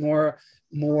independence, more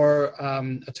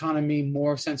autonomy,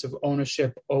 more sense of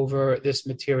ownership over this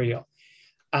material.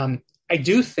 I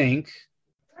do think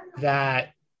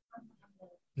that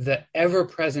the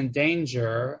ever-present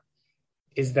danger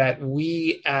is that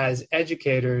we as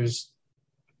educators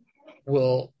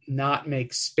will not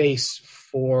make space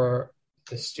for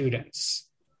the students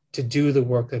to do the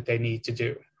work that they need to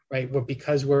do, right? Well,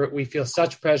 because we feel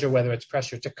such pressure, whether it's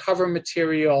pressure to cover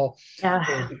material,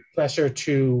 or pressure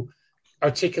to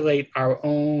articulate our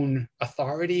own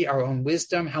authority, our own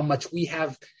wisdom, how much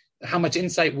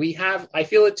insight we have. I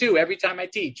feel it too every time I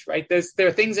teach, right? There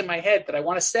are things in my head that I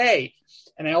want to say,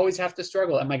 and I always have to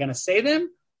struggle. Am I going to say them,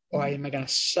 or am I going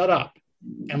to shut up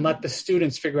and let the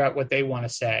students figure out what they want to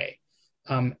say?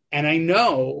 And I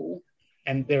know,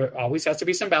 and there always has to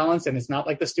be some balance, and it's not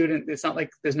like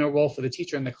there's no role for the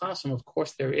teacher in the classroom. Of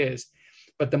course there is.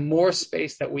 But the more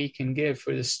space that we can give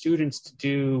for the students to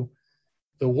do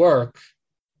the work,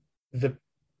 the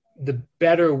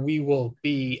better we will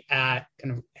be at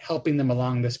kind of helping them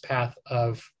along this path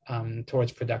of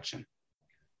towards production.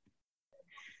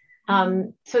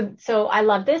 So I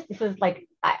love this. This is like,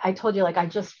 I told you, like,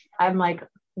 I'm like,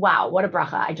 wow, what a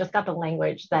bracha. I just got the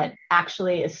language that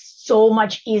actually is so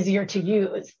much easier to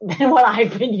use than what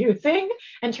I've been using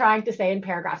and trying to say in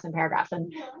paragraphs and paragraphs.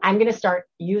 And I'm going to start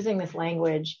using this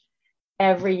language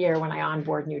every year when I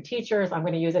onboard new teachers. I'm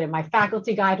going to use it in my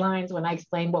faculty guidelines when I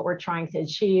explain what we're trying to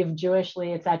achieve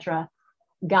Jewishly, etc.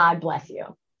 God bless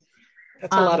you.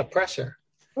 That's a lot of pressure.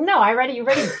 No, you already did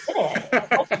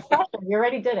it. You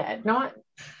already did it.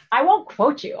 I won't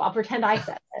quote you. I'll pretend I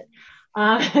said it.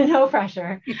 No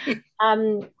pressure.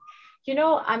 I'm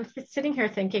sitting here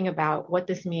thinking about what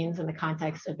this means in the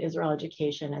context of Israel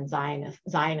education and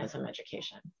Zionism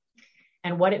education,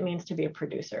 and what it means to be a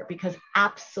producer, because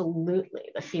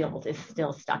absolutely the field is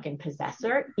still stuck in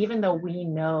possessor, even though we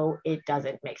know it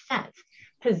doesn't make sense.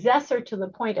 Possessor to the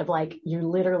point of, like, you're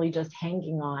literally just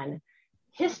hanging on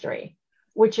history,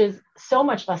 which is so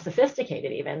much less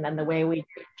sophisticated even than the way we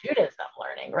do Judaism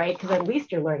learning, right? Because at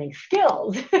least you're learning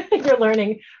skills, you're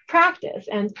learning practice.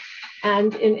 And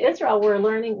in Israel,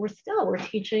 we're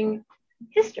teaching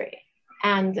history.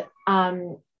 And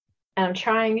I'm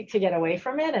trying to get away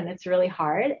from it, and it's really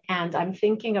hard. And I'm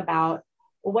thinking about,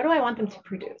 well, what do I want them to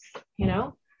produce,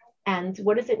 and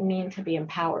what does it mean to be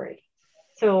empowered?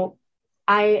 So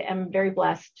I am very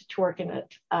blessed to work in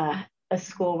a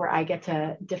school where I get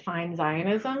to define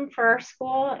Zionism for our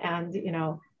school and,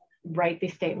 write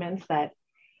these statements that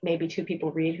maybe two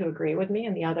people read who agree with me,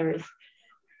 and the others,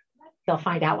 they'll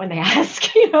find out when they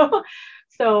ask,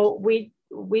 So we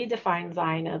define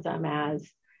Zionism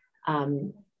as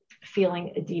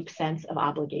feeling a deep sense of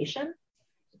obligation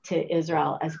to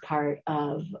Israel as part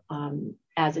of,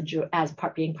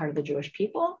 being part of the Jewish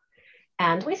people.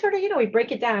 And we sort of, we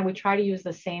break it down and we try to use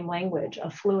the same language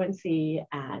of fluency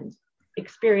and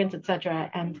experience, etc.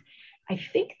 And I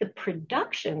think the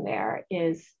production there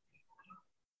is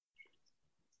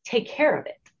take care of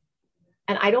it.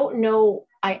 And I don't know,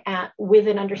 with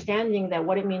an understanding that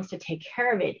what it means to take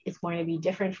care of it is going to be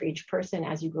different for each person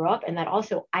as you grow up. And that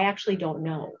also, I actually don't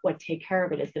know what take care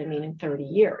of it is going to mean in 30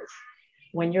 years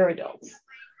when you're adults.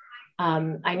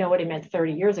 I know what he meant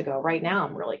 30 years ago. Right now,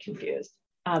 I'm really confused.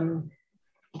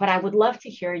 But I would love to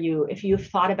hear you, if you've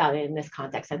thought about it in this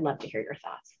context, I'd love to hear your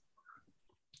thoughts.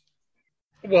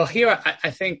 Well, here, I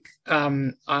think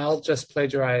I'll just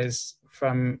plagiarize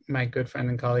from my good friend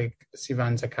and colleague,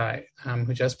 Sivan Zakai,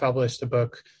 who just published a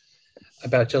book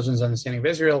about children's understanding of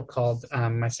Israel called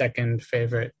My Second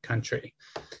Favorite Country,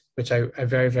 which I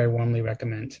very, very warmly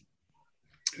recommend.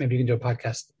 Maybe you can do a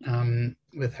podcast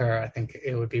with her. I think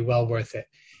it would be well worth it.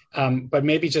 But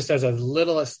maybe just as a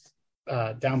littlest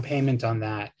down payment on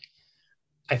that,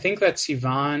 I think that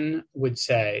Sivan would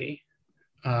say,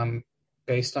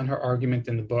 based on her argument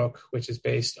in the book, which is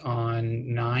based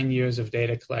on 9 years of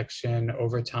data collection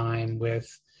over time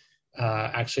with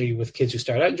kids who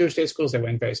started out in Jewish day schools, they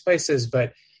went in various places,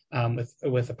 but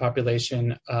with a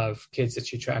population of kids that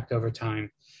she tracked over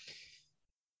time.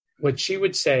 What she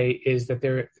would say is that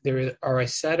there are a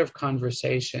set of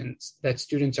conversations that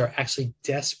students are actually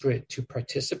desperate to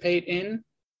participate in,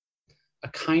 a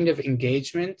kind of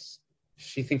engagement.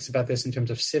 She thinks about this in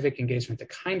terms of civic engagement, the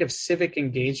kind of civic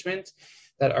engagement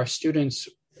that our students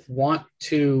want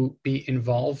to be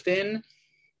involved in,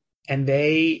 and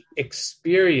they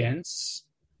experience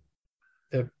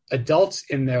the adults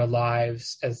in their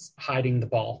lives as hiding the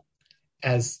ball,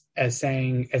 as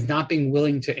not being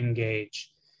willing to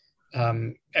engage.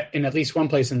 In at least one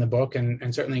place in the book,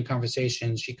 and certainly in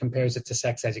conversations, she compares it to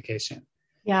sex education.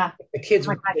 Yeah. The kids,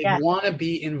 want to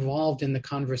be involved in the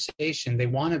conversation. They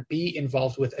want to be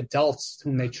involved with adults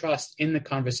whom they trust in the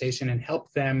conversation and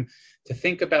help them to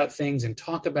think about things and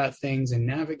talk about things and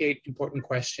navigate important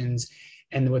questions.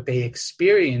 And what they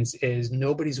experience is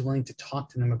nobody's willing to talk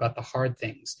to them about the hard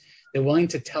things. They're willing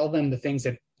to tell them the things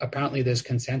that apparently there's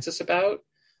consensus about.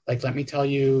 Like, let me tell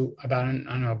you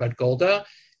about Golda,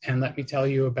 and let me tell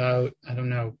you about,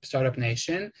 Startup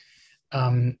Nation.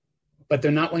 But they're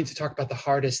not willing to talk about the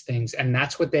hardest things. And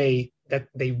that's what they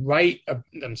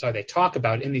talk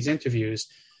about in these interviews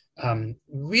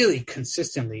really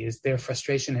consistently, is their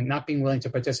frustration and not being willing to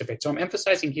participate. So I'm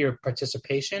emphasizing here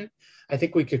participation. I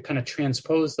think we could kind of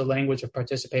transpose the language of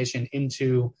participation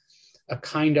into a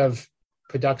kind of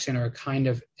production or a kind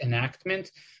of enactment,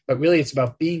 but really it's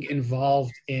about being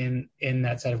involved in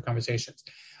that set of conversations.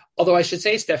 Although I should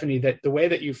say, Stephanie, that the way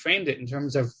that you framed it in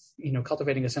terms of,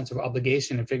 cultivating a sense of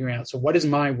obligation and figuring out, so what is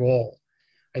my role?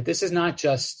 Right? This is not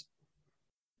just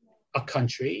a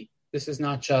country. This is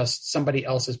not just somebody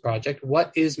else's project.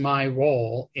 What is my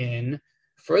role in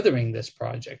furthering this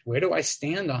project? Where do I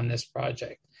stand on this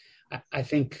project? I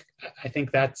think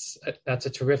that's a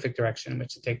terrific direction in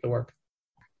which to take the work.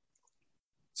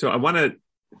 So I want to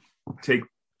take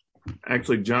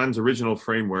actually John's original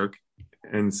framework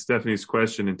and Stephanie's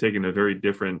question and take in a very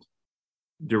different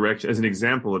direction as an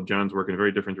example of John's work in a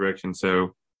very different direction.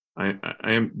 So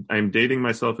I'm dating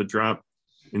myself a drop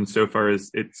insofar as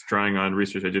it's drawing on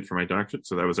research I did for my doctorate.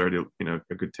 So that was already,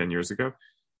 a good 10 years ago.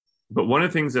 But one of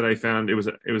the things that I found, it was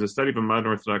a study of a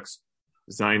modern Orthodox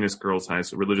Zionist girls' high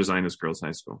school, religious Zionist girls'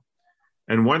 high school.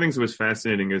 And one of the things that was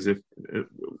fascinating is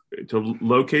to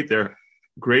locate their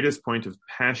greatest point of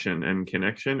passion and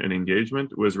connection and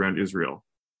engagement was around Israel,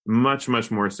 much, much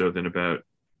more so than about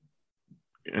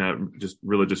just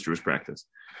religious Jewish practice.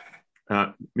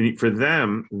 For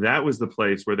them, that was the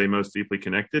place where they most deeply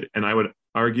connected, and I would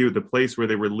argue the place where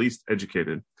they were least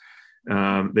educated.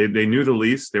 They knew the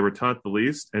least, they were taught the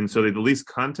least, and so they had the least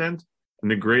content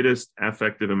and the greatest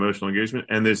affective emotional engagement,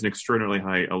 and there's an extraordinarily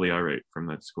high Aliyah rate from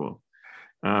that school.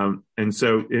 And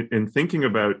so in thinking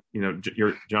about,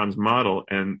 John's model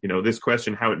and, this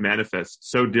question, how it manifests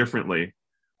so differently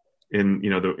in,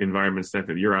 the environments that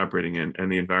you're operating in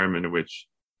and the environment in which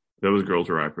those girls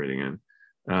were operating in.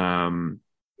 So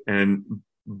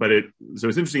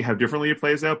it's interesting how differently it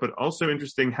plays out, but also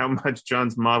interesting how much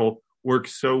John's model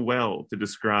works so well to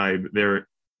describe their,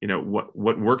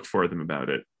 what worked for them about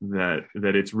it, that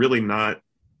it's really not,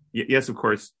 yes, of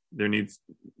course, there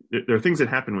are things that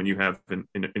happen when you have an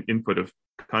input of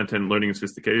content, learning, and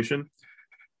sophistication,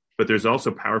 but there's also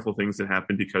powerful things that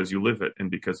happen because you live it and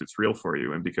because it's real for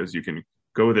you and because you can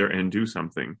go there and do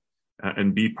something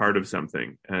and be part of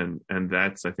something. And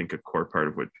that's, I think, a core part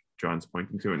of what John's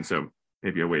pointing to. And so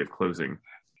maybe a way of closing.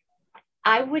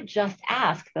 I would just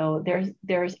ask, though,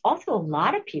 there's also a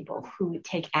lot of people who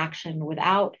take action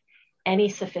without any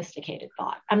sophisticated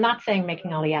thought. I'm not saying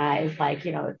making Aliyah is like,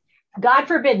 God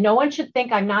forbid, no one should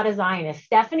think I'm not a Zionist.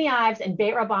 Stephanie Ives and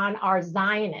Beit Rabban are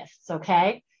Zionists,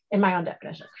 okay? In my own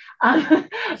definition.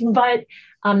 But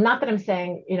not that I'm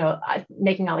saying,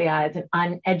 making Aliyah is an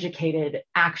uneducated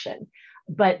action.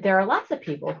 But there are lots of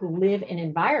people who live in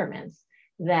environments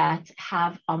that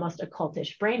have almost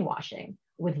occultish brainwashing,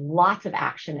 with lots of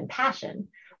action and passion,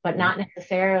 but not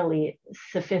necessarily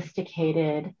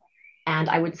sophisticated and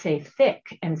I would say thick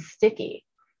and sticky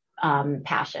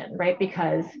passion, right?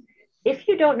 Because if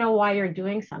you don't know why you're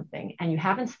doing something and you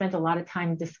haven't spent a lot of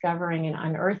time discovering and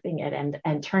unearthing it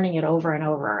and turning it over and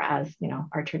over, as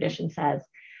our tradition says,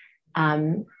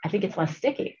 I think it's less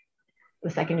sticky the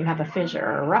second you have a fissure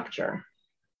or a rupture.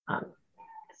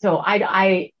 So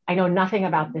I know nothing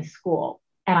about this school,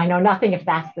 and I know nothing if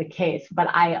that's the case, but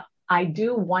I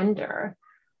do wonder,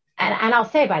 and I'll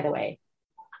say, by the way,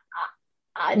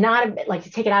 not like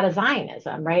to take it out of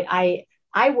Zionism, right?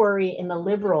 I worry in the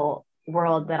liberal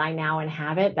world that I now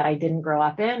inhabit, that I didn't grow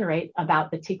up in, right, about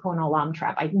the tikkun olam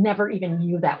trap. I never even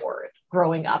knew that word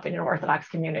growing up in an Orthodox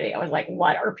community. I was like,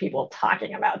 what are people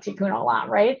talking about, tikkun olam,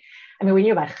 right? I mean, we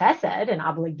knew about chesed and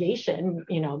obligation,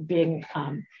 being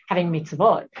having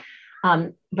mitzvot,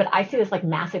 but I see this like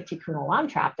massive tikkun olam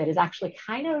trap that is actually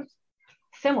kind of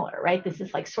similar, right? This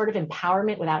is like sort of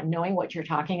empowerment without knowing what you're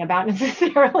talking about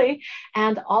necessarily,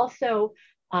 and also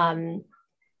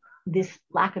this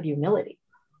lack of humility.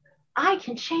 I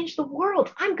can change the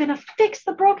world. I'm going to fix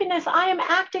the brokenness. I am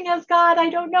acting as God. I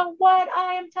don't know what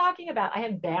I am talking about. I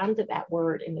have banned that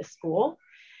word in the school.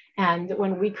 And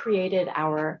when we created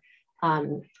our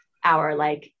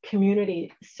like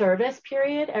community service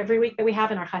period every week that we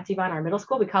have in our Chativa in our middle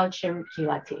school, we call it Shirut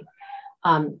Kilati,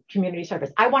 community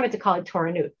service. I wanted to call it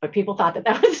Toranut, but people thought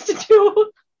that was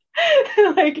too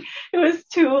like it was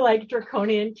too like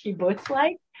draconian kibbutz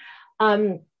like.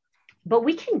 But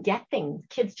we can get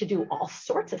kids to do all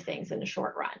sorts of things in the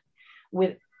short run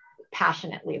with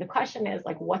passionately. The question is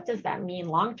like, what does that mean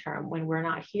long-term when we're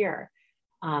not here?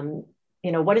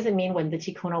 What does it mean when the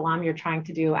tikkun olam you're trying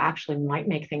to do actually might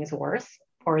make things worse,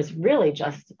 or is really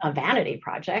just a vanity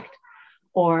project,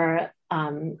 or,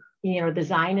 the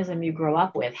Zionism you grow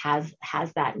up with has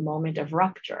that moment of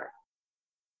rupture.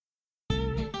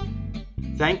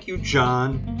 Thank you,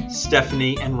 John,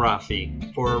 Stephanie, and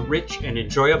Rafi, for a rich and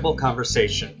enjoyable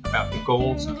conversation about the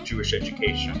goals of Jewish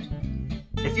education.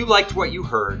 If you liked what you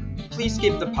heard, please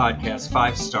give the podcast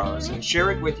 5 stars and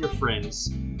share it with your friends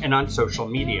and on social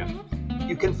media.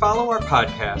 You can follow our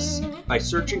podcasts by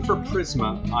searching for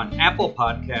Prisma on Apple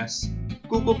Podcasts,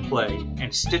 Google Play,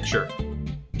 and Stitcher.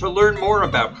 To learn more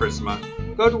about Prisma,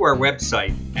 go to our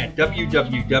website at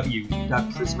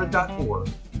www.prisma.org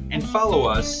and follow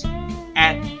us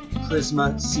at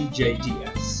Prisma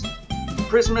CJDS.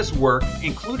 Prisma's work,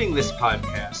 including this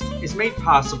podcast, is made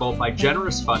possible by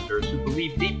generous funders who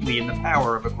believe deeply in the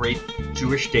power of a great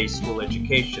Jewish day school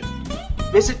education.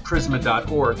 Visit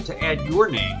Prisma.org to add your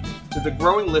name to the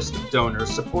growing list of donors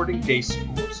supporting day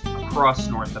schools across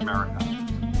North America.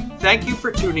 Thank you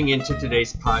for tuning into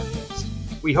today's podcast.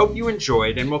 We hope you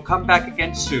enjoyed, and we'll come back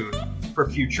again soon for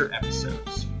future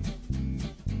episodes.